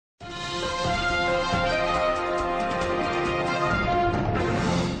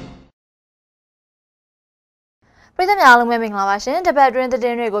ပြည်သူများလုံးပဲမင်္ဂလာပါရှင်တပတ်အတွင်းသ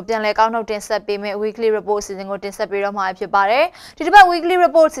တင်းတွေကိုပြန်လည်ကောက်နှုတ်တင်ဆက်ပေးမယ့် weekly report စီစဉ်ကိုတင်ဆက်ပေးတော့မှာဖြစ်ပါတယ်ဒီတစ်ပတ် weekly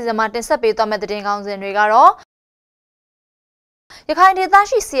report စီစဉ်မှာတင်ဆက်ပေးသွားမယ့်သတင်းကောင်းစဉ်တွေကတော့ရခိုင်ဒေသ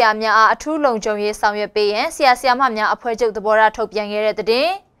ရှိဆရာများအားအထူးလုံခြုံရေးဆောင်ရွက်ပေးရန်ဆရာမများအဖွဲ့ချုပ်သဘောထားထုတ်ပြန်ခဲ့တဲ့သ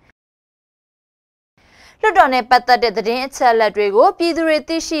တင်းလွှတ်တော်နဲ့ပတ်သက်တဲ့သတင်းအချက်အလက်တွေကိုပြည်သူတွေ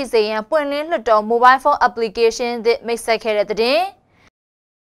သိရှိစေရန်ပွင့်လင်းလွှတ်တော် mobile phone application သစ်မိတ်ဆက်ခဲ့တဲ့သတ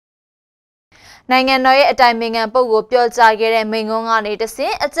င်းနိုင်ငံတော်ရဲ့အတိုင်ပင်ခံပုဂ္ဂိုလ်ပြောကြားခဲ့တဲ့မိန့်ခွန်းကနေတဆ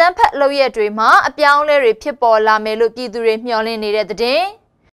င့်အကြမ်းဖက်လုပ်ရက်တွေမှာအပြောင်းအလဲတွေဖြစ်ပေါ်လာမယ်လို့ပြည်သူတွေမျှော်လင့်နေတဲ့သတ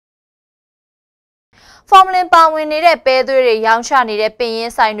င်းဖော်မလင်ပါဝင်နေတဲ့ပဲသွေးတွေရောင်းချနေတဲ့ပင်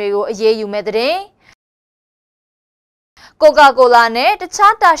ရင်းဆိုင်တွေကိုအရေးယူမဲ့သတင်းကိုကာကိုလာနဲ့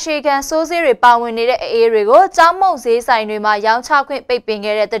တခြားတာရှည်ခံစိုးစည်းတွေပါဝင်နေတဲ့အေးတွေကိုကြောင်းမုံဈေးဆိုင်တွေမှာရောင်းချခွင့်ပိတ်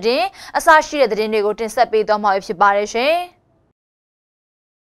ပင်ခဲ့တဲ့သတင်းအစရှိတဲ့သတင်းတွေကိုတင်ဆက်ပေးသွားမှာဖြစ်ပါတယ်ရှင်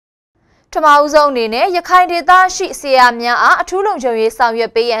ထမအုပ်ဆုံးအနေနဲ့ရခိုင်ဒေသရှိဆရာများအားအထူးလုံခြုံရေး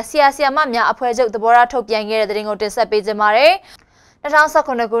ဆောင်ရွက်ပေးရန်ဆရာမများအဖွဲ့ချုပ်သဘောထားထုတ်ပြန်ခဲ့တဲ့သတင်းကိုတင်ဆက်ပေးကြပါမယ်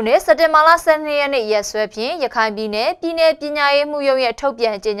2019ခုနှစ်စက်တင်ဘာလ12ရက်နေ့ရက်စွဲဖြင့်ရခိုင်ပြည်နယ်ပညာရေးမှုရုံးရဲ့ထုတ်ပြ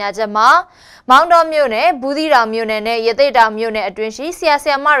န်ကြေညာချက်မှာမောင်တော်မြို့နယ်ဘူးသီးတောင်မြို့နယ်နဲ့ရသေ့တောင်မြို့နယ်အတွင်းရှိဆ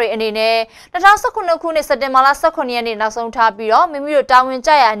ရာမတွေအနေနဲ့2019ခုနှစ်စက်တင်ဘာလ18ရက်နေ့နောက်ဆုံးထားပြီးတော့မိမိတို့တာ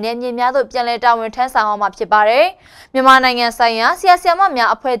ဝန်ကျရာနယ်မြေများသို့ပြန်လည်တာဝန်ထမ်းဆောင်အောင်မှာဖြစ်ပါတယ်။မြန်မာနိုင်ငံဆိုင်ရာဆရာမများ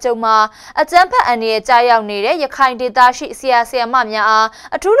အဖွဲ့ချုပ်မှအကြမ်းဖက်အန္တရာယ်ကြားရောက်နေတဲ့ရခိုင်ဒေသရှိဆရာမများအား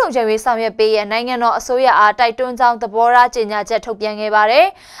အထူးလုံခြုံရေးဆောင်ရွက်ပေးရန်နိုင်ငံတော်အစိုးရအားတိုက်တွန်းကြောင်းသဘောထားကြေညာချက်ထုတ်ပြန်ခဲ့ပါတယ်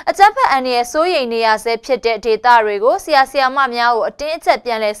။အကြမ်းဖက်အန္တရာယ်စိုးရိမ်နေရဆဲဖြစ်တဲ့ဒေသတွေကိုဆရာမများကိုအတင်း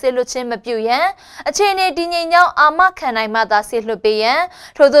အကျပ်ပြန်လည်ဆေးလွှတ်ခြင်းမပြုရန်အခြေအနေတည်ငြိမ်ကြောင်းအာမခံနိုင်မှသာဆေးလွှတ်ပေးရန်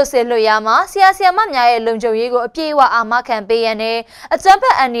ထို့သောဆေးလွှတ်ရမှာဆရာမများရဲ့လုံခြုံရေးကိုအပြည့်အဝအာမခံပေးရန်နဲ့အကြမ်းဖ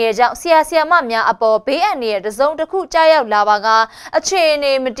က်အန္တရာယ်ကြောင့်ဆရာမများအပေါ်ဘေးအန္တရာယ်တစ်စုံတစ်ခုကြားရောက်လာပါကအခြေ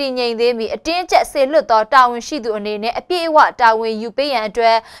အနေမတည်ငြိမ်သေးမီအတင်းကျပ်ဆေးလွှတ်သောတာဝန်ရှိသူအနေနဲ့အပြည့်အဝတာဝန်ယူပေးရန်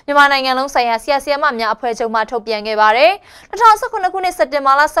အတွက်မြန်မာနိုင်ငံလုံးဆိုင်ရာဆရာမများအဖွဲ့ချုပ်မှထုတ်ပြန်ခဲ့ပါတယ်2019ခုနှစ်စက်တင်ဘာ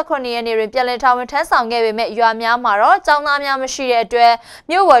လ18ရက်နေ့တွင်ပြည်လည်တာဝန်ထမ်းဆောင်ခဲ့ပေမဲ့ရွာများမှာတော့ကျောင်းသားများမရှိတဲ့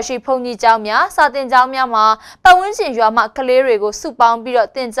အတွက်မြို့ဝယ်ရှိဘုံကြီးကျောင်းများစာသင်ကျောင်းများမှာပတ်ဝန်းကျင်ရွာမှကလေးတွေကိုစုပေါ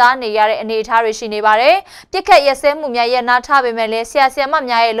င်းပြီးတော့တင်ကြားနေရတဲ့အနေအထားတွေရှိနေပါတယ်။ပြစ်ခတ်ရက်စဲမှုများရပ်နားထားပေမဲ့လည်းဆရာ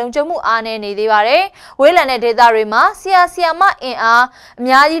မများရဲ့လုံခြုံမှုအားနည်းနေသေးပါတယ်။ဝေးလံတဲ့ဒေသတွေမှာဆရာမအင်အားအ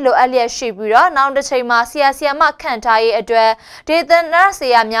များကြီးလိုအပ်လျက်ရှိပြီးတော့နောက်တစ်ချိန်မှာဆရာမခန့်ထားရေးအတွက်ဒေသနာဆ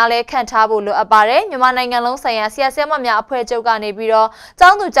ရာများလည်းခန့်ထားဖို့လိုအပ်ပါတယ်။မြန်မာနိုင်ငံလုံးဆိုင်ရာဆရာမများအဖွဲ့ချုပ်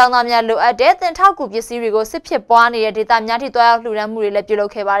ကနေပြီးတော့ကျောင်းသူကျောင်းသားများလိုအပ်တဲ့သင်ထောက်ကူပစ္စည်းတွေကိုစစ်ဖြစ်ပွားနေတဲ့ဒေသများထိတွားရောက်လှူဒါန်းမှုတွေလည်း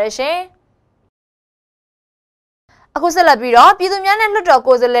ပြုလုပ်ခဲ့ပါတယ်ရှင်။အခုဆက်လက်ပြီးတော့ပြည်သူများနဲ့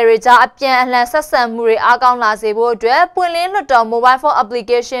လွှတ်တော်ကိုယ်စားလှယ်တွေကြားအပြန်အလှန်ဆက်ဆံမှုတွေအားကောင်းလာစေဖို့အတွက်ပွင့်လင်းလွှတ်တော် mobile phone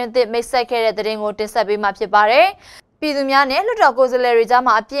application သစ်မိတ်ဆက်ခဲ့တဲ့သတင်းကိုတင်ဆက်ပေးမှာဖြစ်ပါတယ်။ပြည်သူများနဲ့လွှတ်တော်ကိုယ်စားလှယ်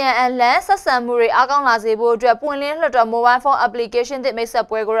တွေကြားမှာအပြန်အလှန်ဆက်ဆံမှုတွေအားကောင်းလာစေဖို့အတွက်ပွင့်လင်းလွှတ်တော် mobile phone application သစ်မိတ်ဆက်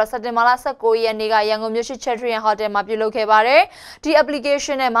ပွဲကိုတော့စက်တင်ဘာလ19ရက်နေ့ကရန်ကုန်မြို့ရှိ Chatrian Hotel မှာပြုလုပ်ခဲ့ပါတယ်။ဒီ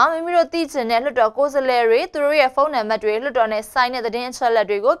application နဲ့မှာမိမိတို့သိချင်တဲ့လွှတ်တော်ကိုယ်စားလှယ်တွေသူတို့ရဲ့ဖုန်းနံပါတ်တွေလွှတ်တော်နဲ့ဆိုင်တဲ့သတင်းအချက်အလက်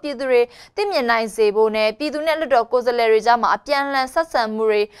တွေကိုပြည်သူတွေသိမြင်နိုင်စေဖို့နဲ့ပြည်သူနဲ့လွှတ်တော်ကိုယ်စားလှယ်တွေကြားမှာအပြန်အလှန်ဆက်ဆံ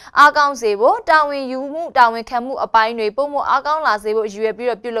မှုတွေအားကောင်းစေဖို့တာဝန်ယူမှုတာဝန်ခံမှုအပိုင်းတွေပုံမအားကောင်းလာစေဖို့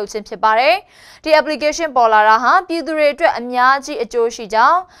ရည်ရွယ်ပြီးတော့ပြုလုပ်ခြင်းဖြစ်ပါတယ်။ဒီ application ပေါ်လာတာဟာပြည်သူတွေအတွက်အများကြီးအကျိုးရှိကြော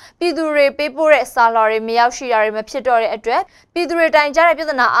င်းပြည်သူတွေပေးပို့တဲ့စာလွှာတွေမရောက်ရှိတာတွေမဖြစ်တော့တဲ့အတွက်ပြည်သူတွေတိုင်ကြား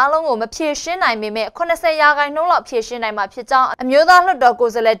တဲ့ပြဿနာအားလုံးကိုမဖြေရှင်းနိုင်ပေမဲ့80%လောက်ဖြေရှင်းနိုင်မှာဖြစ်ကြောင်းအမျိုးသားလွှတ်တော်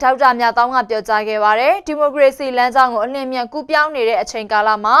ကိုယ်စားလှယ်ဒေါက်တာမြတ်သောင်းကပြောကြားခဲ့ပါတယ်ဒီမိုကရေစီလမ်းကြောင်းကိုအလင်းမြန်ကူးပြောင်းနေတဲ့အချိန်ကာ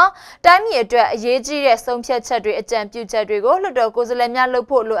လမှာတိုင်းပြည်အတွက်အရေးကြီးတဲ့ဆုံးဖြတ်ချက်တွေအကြံပြုချက်တွေကိုလွှတ်တော်ကိုယ်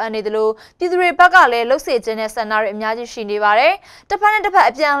စားလှယ်များလုပ်ဖို့လိုအပ်နေသလိုပြည်သူတွေဘက်ကလည်းလှုပ်စေခြင်းနဲ့ဆန္ဒတွေအများကြီးရှိနေပါတယ်တစ်ဖက်နဲ့တစ်ဖက်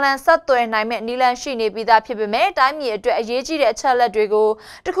အပြန်အလှန်ဆက်သွယ်နိုင်မဲ့နည်းလမ်းရှိနေပြီးသားဖြစ်ပေမဲ့တိုင်းပြည်အတွက်အရေးကြီးတဲ့အချက်အလက်တွေ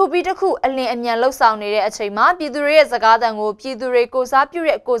ကိုတစ်ခုပြီးတစ်ခုအလင်းအမြန်လှုပ်ဆောင်နေတဲ့အချိန်မှာပြည်သူတွေရဲ့စကားသံကိုပြည်သူတွေကိုစားပြု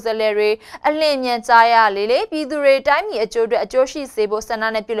တဲ့ကိုယ်စားလှယ်တွေအလင်းအမြန်ကြားရလေပြည်သူတွေတိုင်းပြည်အကျိုးအတွက်အကျိုးရှိစေဖို့ဆန္ဒ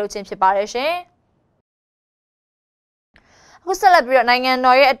နဲ့ပြုလုပ်ခြင်းဖြစ်ပါတယ်ရှင်။အခုဆက်လက်ပြီးတော့နိုင်ငံ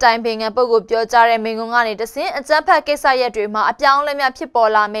တော်ရဲ့အတိုင်ပင်ခံပုဂ္ဂိုလ်ပြောကြားတဲ့မိန့်ခွန်းကနေတဆင့်အကြမ်းဖက်ကိစ္စရပ်တွေမှာအပြောင်းအလဲများဖြစ်ပေါ်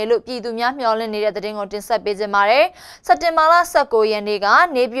လာမယ်လို့ပြည်သူများမျှော်လင့်နေတဲ့သတင်းကိုတင်ဆက်ပေးကြပါမယ်။စက်တင်ဘာလ19ရက်နေ့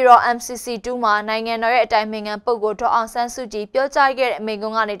ကနေပြည်တော် MCC2 မှာနိုင်ငံတော်ရဲ့အတိုင်ပင်ခံပုဂ္ဂိုလ်ဒေါ်အောင်ဆန်းစုကြည်ပြောကြားခဲ့တဲ့မိ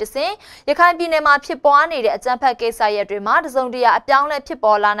န့်ခွန်းကနေတဆင့်ရခိုင်ပြည်နယ်မှာဖြစ်ပွားနေတဲ့အကြမ်းဖက်ကိစ္စရပ်တွေမှာတစုံတရာအပြောင်းအလဲဖြစ်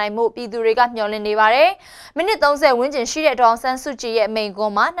ပေါ်လာနိုင်မှုပြည်သူတွေကမျှော်လင့်နေပါတယ်။မိနစ်30ဝန်းကျင်ရှိတဲ့ဒေါ်အောင်ဆန်းစုကြည်ရဲ့မိ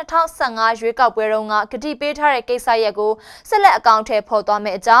န့်ခွန်းမှာ2015ရွေးကောက်ပွဲတုန်းကကတိပေးထားတဲ့ကိစ္စရပ်ကို ဆက်လက်အကောင့်ထဲပေါ်သွားမ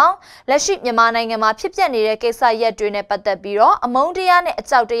ယ့်အကြောင်းလက်ရှိမြန်မာနိုင်ငံမှာဖြစ်ပျက်နေတဲ့ကိစ္စရပ်တွေနဲ့ပတ်သက်ပြီးတော့အမုန်းတရားနဲ့အ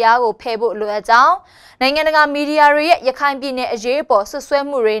ကြောက်တရားကိုဖယ်ဖို့လိုအပ်ကြောင်းနိုင်ငံတကာမီဒီယာတွေရဲ့ရခိုင်ပြည်နယ်အရေးပေါ်ဆွ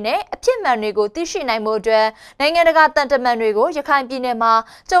ဆွဲမှုတွေနဲ့အဖြစ်မှန်တွေကိုသိရှိနိုင်မှုအတွက်နိုင်ငံတကာတန်တမန်တွေကိုရခိုင်ပြည်နယ်မှာ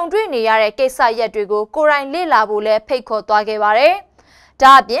ကြုံတွေ့နေရတဲ့ကိစ္စရပ်တွေကိုကိုယ်တိုင်လေ့လာဖို့လဲဖိတ်ခေါ်သွားခဲ့ပါတယ်။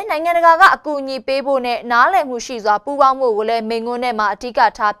ဒါအပြင်နိုင်ငံတကာကအကူအညီပေးဖို့နဲ့နားလည်မှုရှိစွာပူးပေါင်းမှုကိုလည်းမိန့်ခွန်းထဲမှာအဓိ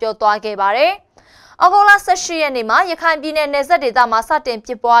ကထားပြောသွားခဲ့ပါတယ်။ဩဂုတ်လ18ရက်နေ့မှာရခိုင်ပြည်နယ်နယ်စပ်ဒေသမှာစတင်ဖြ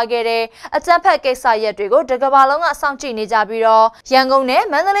စ်ပွားခဲ့တဲ့အကြမ်းဖက်ကိစ္စရပ်တွေကိုတကမ္ဘာလုံးကစောင့်ကြည့်နေကြပြီးတော့ရန်ကုန်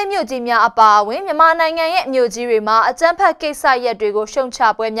နဲ့မန္တလေးမြို့ကြီးများအပါအဝင်မြန်မာနိုင်ငံရဲ့မြို့ကြီးတွေမှာအကြမ်းဖက်ကိစ္စရပ်တွေကိုရှုံ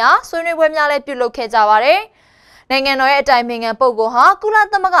ချပွဲများဆွေးနွေးပွဲများလည်းပြုလုပ်ခဲ့ကြပါတယ်။နိုင်ငံတော်ရဲ့အတိုင်ပင်ခံပုဂ္ဂိုလ်ဟာကု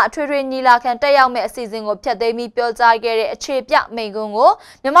လသမဂ္ဂအထွေထွေညီလာခံတက်ရောက်မဲ့အစီအစဉ်ကိုဖျက်သိမ်းပြီးပြောကြားခဲ့တဲ့အခြေပြမိန့်ခွန်းကို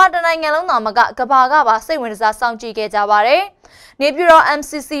မြန်မာနိုင်ငံလုံးသားမကကဘာကပါစိတ်ဝင်စားစောင့်ကြည့်ခဲ့ကြပါတယ်။နေပြည်တော်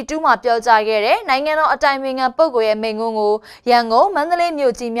MCC2 မှာပြောကြားခဲ့တဲ့နိုင်ငံတော်အတိုင်ပင်ခံပုဂ္ဂိုလ်ရဲ့မိန့်ခွန်းကိုရန်ကုန်မန္တလေး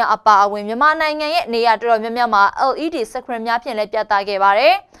မြို့ကြီးများအပါအဝင်မြန်မာနိုင်ငံရဲ့နေရာတော်တော်များများမှာ LED စခရင်များဖြင့်လည်းပြသခဲ့ပါ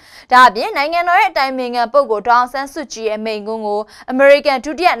တယ်။ဒါအပြင်နိုင်ငံတော်ရဲ့အတိုင်ပင်ခံပုဂ္ဂိုလ်ဒေါအောင်ဆန်းစုကြည်ရဲ့မိန့်ခွန်းကိုအမေရိ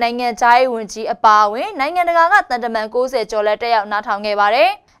ကန်ဒုတိယနိုင်ငံသားရေးဝန်ကြီးအပါအဝင်နိုင်ငံတကာကတန်တမန်90ကျော်လည်းတက်ရောက်နားထောင်ခဲ့ပါတယ်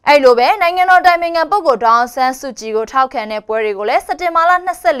။အဲ့လိုပဲနိုင်ငံတော်တိုင်ပင်ခံပုဂ္ဂိုလ်ဒေါအောင်ဆန်းစုကြည်ကိုထောက်ခံတဲ့ပွဲတွေကိုလည်းစက်တင်ဘာလ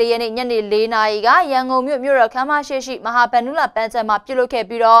24ရက်နေ့ညနေ4နာရီကရန်ကုန်မြို့တော်ခမ်းမရှိမဟာဗန္ဓုလပန်းခြံမှာပြုလုပ်ခဲ့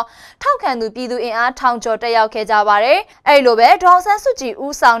ပြီးတော့ထောက်ခံသူပြည်သူအင်အားထောင်ကျော်တက်ရောက်ခဲ့ကြပါတယ်။အဲ့လိုပဲဒေါအောင်ဆန်းစုကြည်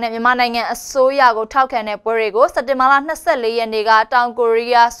ဦးဆောင်တဲ့မြန်မာနိုင်ငံအစိုးရကိုထောက်ခံတဲ့ပွဲတွေကိုစက်တင်ဘာလ24ရက်နေ့ကတောင်ကိုရီး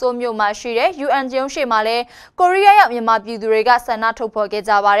ယားဆိုးမြို့မှာရှိတဲ့ UN ရုံးရှိမှာလည်းကိုရီးယားရောက်မြန်မာပြည်သူတွေကဆန္ဒထုတ်ဖော်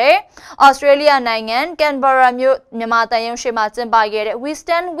ခဲ့ကြပါတယ်။ဩစတြေးလျနိုင်ငံကန်ဘာရာမြို့မြန်မာတန်ရုံးရှိမှာကျင်းပခဲ့တဲ့ We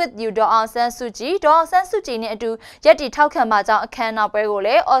Stand with you ဒေါအောင်ဆန်းစုကြည်နဲ့အတူရက်တီထောက်ခံပါကြောင်းအခမ်းအနားပွဲကို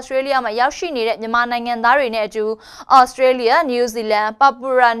လည်းဩစတြေးလျမှာရောက်ရှိနေတဲ့မြန်မာနိုင်ငံသားတွေနဲ့အတူဩစတြေးလျနယူးဇီလန်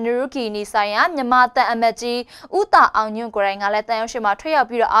ပပူရာနယူဂီနီဆိုင်ရာမြန်မာတန်အမတ်ကြီးဦးတာအောင်ညွန့်ကိုယ်တိုင်ကလည်းတန်ရုံးရှိမှာထွက်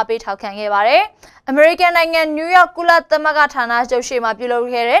ရောက်ပြီးတော့အားပေးထောက်ခံခဲ့ပါတယ်။အမေရိကန်နိုင်ငံနယူးယောက်ကုလသမဂ္ဂဌာနချုပ်ရှိမှာ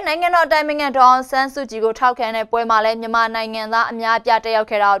ပြုလုပ်ခဲ့တဲ့နိုင်ငံတော်တိုင်ပင်ခံဒေါအောင်ဆန်းစုကြည်ကိုထောက်ခံတဲ့ပွဲမှာလည်းမြန်မာနိုင်ငံသားအများအပြားတက်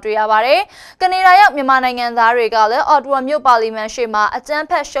ရောက်ခဲ့တာကိုတွေ့ရပါတယ်။ကနေဒါရောက်မြန်မာနိုင်ငံသားတွေကလည်းအော်တိုဝါမြို့ပါလီမန်ရှိမှာအကြ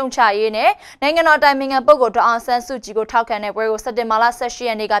မ်းဖက်ရှုံချရေးနဲ့နိုင်ငံတော်တိုင်ပင်ခံပုဂ္ဂိုလ်ဒေါအောင်ဆန်းစုကြည်ကိုထောက်ခံတဲ့ပွဲကိုစက်တင်ဘာလ18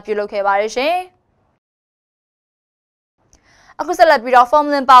ရက်နေ့ကပြုလုပ်ခဲ့ပါတယ်ရှင်။အခုဆက်လက်ပြီးတော့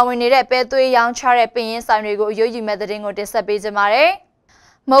Formula ပါဝင်နေတဲ့ပဲသွေးရောင်းချတဲ့ပင်ရင်းဆိုင်တွေကိုအရေးယူမဲ့တဲ့တင်ကိုတင်ဆက်ပေးကြပါမယ်။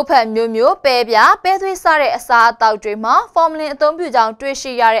မုတ်ဖက်မျိုးပဲပြပဲသွေးစားတဲ့အစားအသောက်တွေမှာဖော်မလင်အသုံးပြုကြော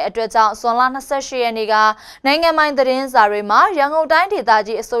င်းတွေ့ရှိရတဲ့အတွက်ကြောင့်ဇွန်လ28ရက်နေ့ကနိုင်ငံပိုင်သတင်းစာတွေမှာရန်ကုန်တိုင်းဒေသ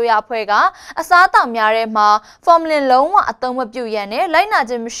ကြီးအစိုးရအဖွဲ့ကအစားအသောက်များထဲမှာဖော်မလင်လုံးဝအသုံးမပြုရန်နဲ့လိုက်နာ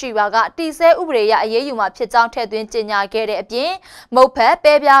ခြင်းမရှိပါကတည်ဆဲဥပဒေအရအရေးယူမှာဖြစ်ကြောင်းထည့်သွင်းကြေညာခဲ့တဲ့အပြင်မုတ်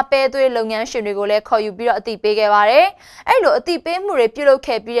ဖက်ပဲသွေးလုပ်ငန်းရှင်တွေကိုလည်းခေါ်ယူပြီးတော့အသိပေးခဲ့ပါတယ်။အဲ့လိုအသိပေးမှုတွေ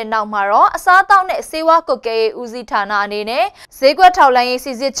ပြုလုပ်ခဲ့ပြီးတဲ့နောက်မှာတော့အစားအသောက်နဲ့ဆေးဝါးကုတ်ကဲရေးဦးစီးဌာနအနေနဲ့ဈေးကွက်ထောက်လှမ်းရေးစ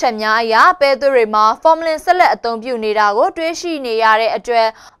စ်ချက်များအရပဲသွေးတွေမှာဖော်မလင်ဆက်လက်အသုံးပြုနေတာကိုတွေ့ရှိနေရတဲ့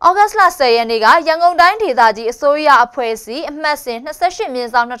အတွက်ဩဂတ်လ10ရက်နေ့ကရန်ကုန်တိုင်းဒေသကြီးအစိုးရအဖွဲ့အစည်းအမှတ်စဉ်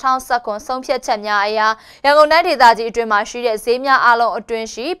28/2019ဆုံးဖြတ်ချက်များအရရန်ကုန်တိုင်းဒေသကြီးအတွင်းမှာရှိတဲ့ဈေးများအလုံးအတွ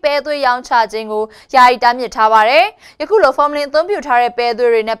င်းရှိပဲသွေးရောင်းချခြင်းကိုယာယီတားမြစ်ထားပါတယ်။ယခုလိုဖော်မလင်အသုံးပြုထားတဲ့ပဲ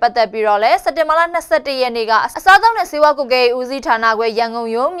သွေးတွေနဲ့ပတ်သက်ပြီးတော့လည်းစက်တင်ဘာလ21ရက်နေ့ကအစားအသောက်နဲ့ဆေးဝါးကုတ်ကဲရေးဦးစီးဌာနခွဲ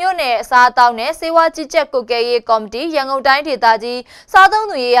ရန်ကုန်ရုံးမြို့နယ်အစားအသောက်နဲ့ဆေးဝါးကြီးကြပ်ကုတ်ကဲရေးကော်မတီရန်ကုန်တိုင်းဒေသကြီး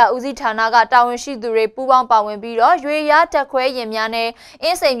စားသုံးသူရေးဦးစီးဌာနကတာဝန်ရှိသူတွေပူးပေါင်းပါဝင်ပြီးတော့ရွေရတက်ခွဲရင်များနဲ့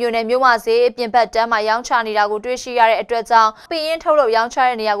အင်းစိန်မြို့နယ်မြို့မဈေးအပြင်ဘက်တန်းမှာရောင်းချနေတာကိုတွေ့ရှိရတဲ့အတွက်ကြောင့်ပင်ရင်ထုတ်လုပ်ရောင်းချ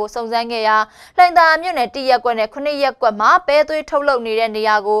တဲ့နေရာကိုစုံစမ်းခဲ့ရာလှိုင်သာယာမြို့နယ်1ရပ်ကွက်နဲ့9ရပ်ကွက်မှာပဲသွေးထုတ်လုပ်နေ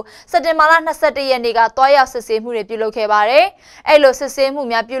တဲ့နေရာကိုစက်တင်ဘာလ21ရက်နေ့ကတွားရောက်စစ်ဆေးမှုတွေပြုလုပ်ခဲ့ပါတယ်။အဲ့လိုစစ်ဆေး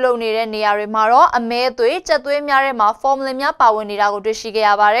မှုများပြုလုပ်နေတဲ့နေရာတွေမှာတော့အမဲသွေးကြက်သွေးများထဲမှာဖော်မလင်များပါဝင်နေတာကိုတွေ့ရှိခဲ့ရ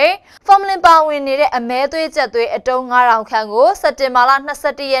ပါတယ်။ဖော်မလင်ပါဝင်နေတဲ့အမဲသွေးကြက်သွေးအတုံး9000ခန့်ကိုစက်တင်ဘာလ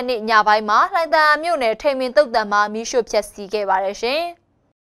21ရက်နေ့ညပိုင်းမှာလှိုင်သာယာမြို့နယ်ထိန်မင်တုတ်တံမှာမီးရှို့ဖျက်ဆီးခဲ့ပါတယ်ရှင်။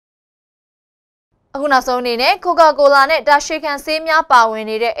အခုနောက်ဆုံးအနေနဲ့ကိုကာကိုလာနဲ့တာရှီကန်ဆေးများပါ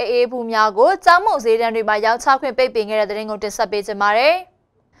ဝင်နေတဲ့အေးဘူးများကိုကျောင်းမုံဈေးတန်းတွေမှာရောင်းချခွင့်ပိတ်ပင်ခဲ့တဲ့သတင်းကိုတင်ဆက်ပေးကြပါမယ်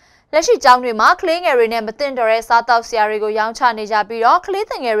။လက်ရှိကျောင်းတွေမှာကလေးငယ်တွေနဲ့မသင့်တော်တဲ့စားတောက်ဆရာတွေကိုရောင်းချနေကြပြီးတော့က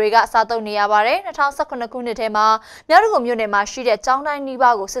လေးငယ်တွေကစားသုံးနေရပါတယ်2019ခုနှစ်ထဲမှာမြောက်ဒဂုံမြို့နယ်မှာရှိတဲ့ကျောင်းတိုင်းနီး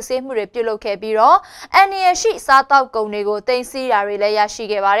ပါးကိုစစ်ဆေးမှုတွေပြုလုပ်ခဲ့ပြီးတော့အန်နီယရှိစားတောက်ကုန်တွေကိုတင်စီတာတွေလည်းရ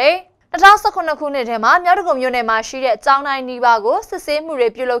ရှိခဲ့ပါတယ်2019ခုနှစ်ထဲမှာမြောက်ဒဂုံမြို့နယ်မှာရှိတဲ့ကျောင်းတိုင်းနီးပါးကိုစစ်ဆေးမှုတွေ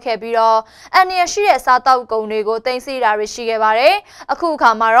ပြုလုပ်ခဲ့ပြီးတော့အန်နီယရှိတဲ့စားတောက်ကုန်တွေကိုတင်စီတာတွေရှိခဲ့ပါတယ်။အခုအ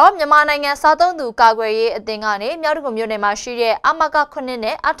ခါမှာတော့မြန်မာနိုင်ငံစားသုံးသူကာကွယ်ရေးအသင်းကနေမြောက်ဒဂုံမြို့နယ်မှာရှိတဲ့အမက9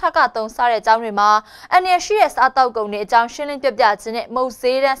နဲ့အထက3စားတဲ့ကျောင်းတွေမှာအန်နီယရှိတဲ့စားတောက်ကုန်တွေအကြောင်းရှင်းလင်းပြပြခြင်း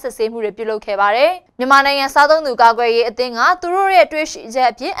နဲ့မုတ်ဈေးတန်းစစ်ဆေးမှုတွေပြုလုပ်ခဲ့ပါတယ်။ မြန်မာနိုင်ငံစားသုံးသူကာကွယ်ရေးအသင်းကသူတို့ရဲ့တွေ့ရှိချက်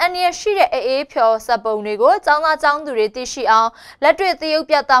အဖြစ်အန္တရာယ်ရှိတဲ့အေးဖြော်စက်ပုံတွေကိုចောင်းသားចောင်းသူတွေသိရှိအောင်လက်တွေ့သရုပ်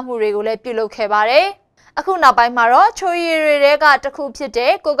ပြသမှုတွေကိုလည်းပြုလုပ်ခဲ့ပါတယ်။အခုနောက်ပိုင်းမှာတော့ချိုရည်တွေကတစ်ခုဖြစ်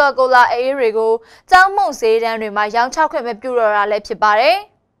တဲ့ Coca-Cola အေးတွေကိုចောင်းမုံဈေးတန်းတွေမှာရောင်းချခွင့်မပြုတော့တာလည်းဖြစ်ပါတယ်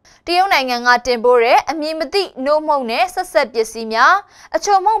။တရုတ်နိုင်ငံကတင်ပို့တဲ့အမည်မသိနှိုးမှုန့်နဲ့ဆက်ဆက်ပစ္စည်းများအ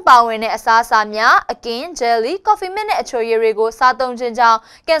ချိုမှုန့်ပါဝင်တဲ့အစားအစာများအကင်ဂျယ်လီကော်ဖီမစ်နဲ့အချိုရည်တွေကိုစားသုံးခြင်းကြောင့်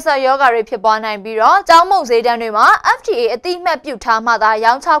ကင်ဆာရောဂါတွေဖြစ်ပွားနိုင်ပြီးတော့ကျောင်းမုံဈေးတန်းတွေမှာ FDA အသိအမှတ်ပြုထားမှသာ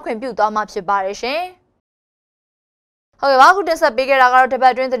ရောင်းချခွင့်ပြုသွားမှာဖြစ်ပါတယ်ရှင်။ဟုတ်ကဲ့ပါခုတင်ဆက်ပေးခဲ့တာကတော့တပ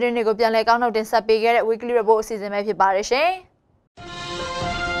တ်တွင်းသတင်းတွေကိုပြန်လည်ကောက်နှုတ်တင်ဆက်ပေးခဲ့တဲ့ Weekly Report အစီအစဉ်ပဲဖြစ်ပါတယ်ရှင်။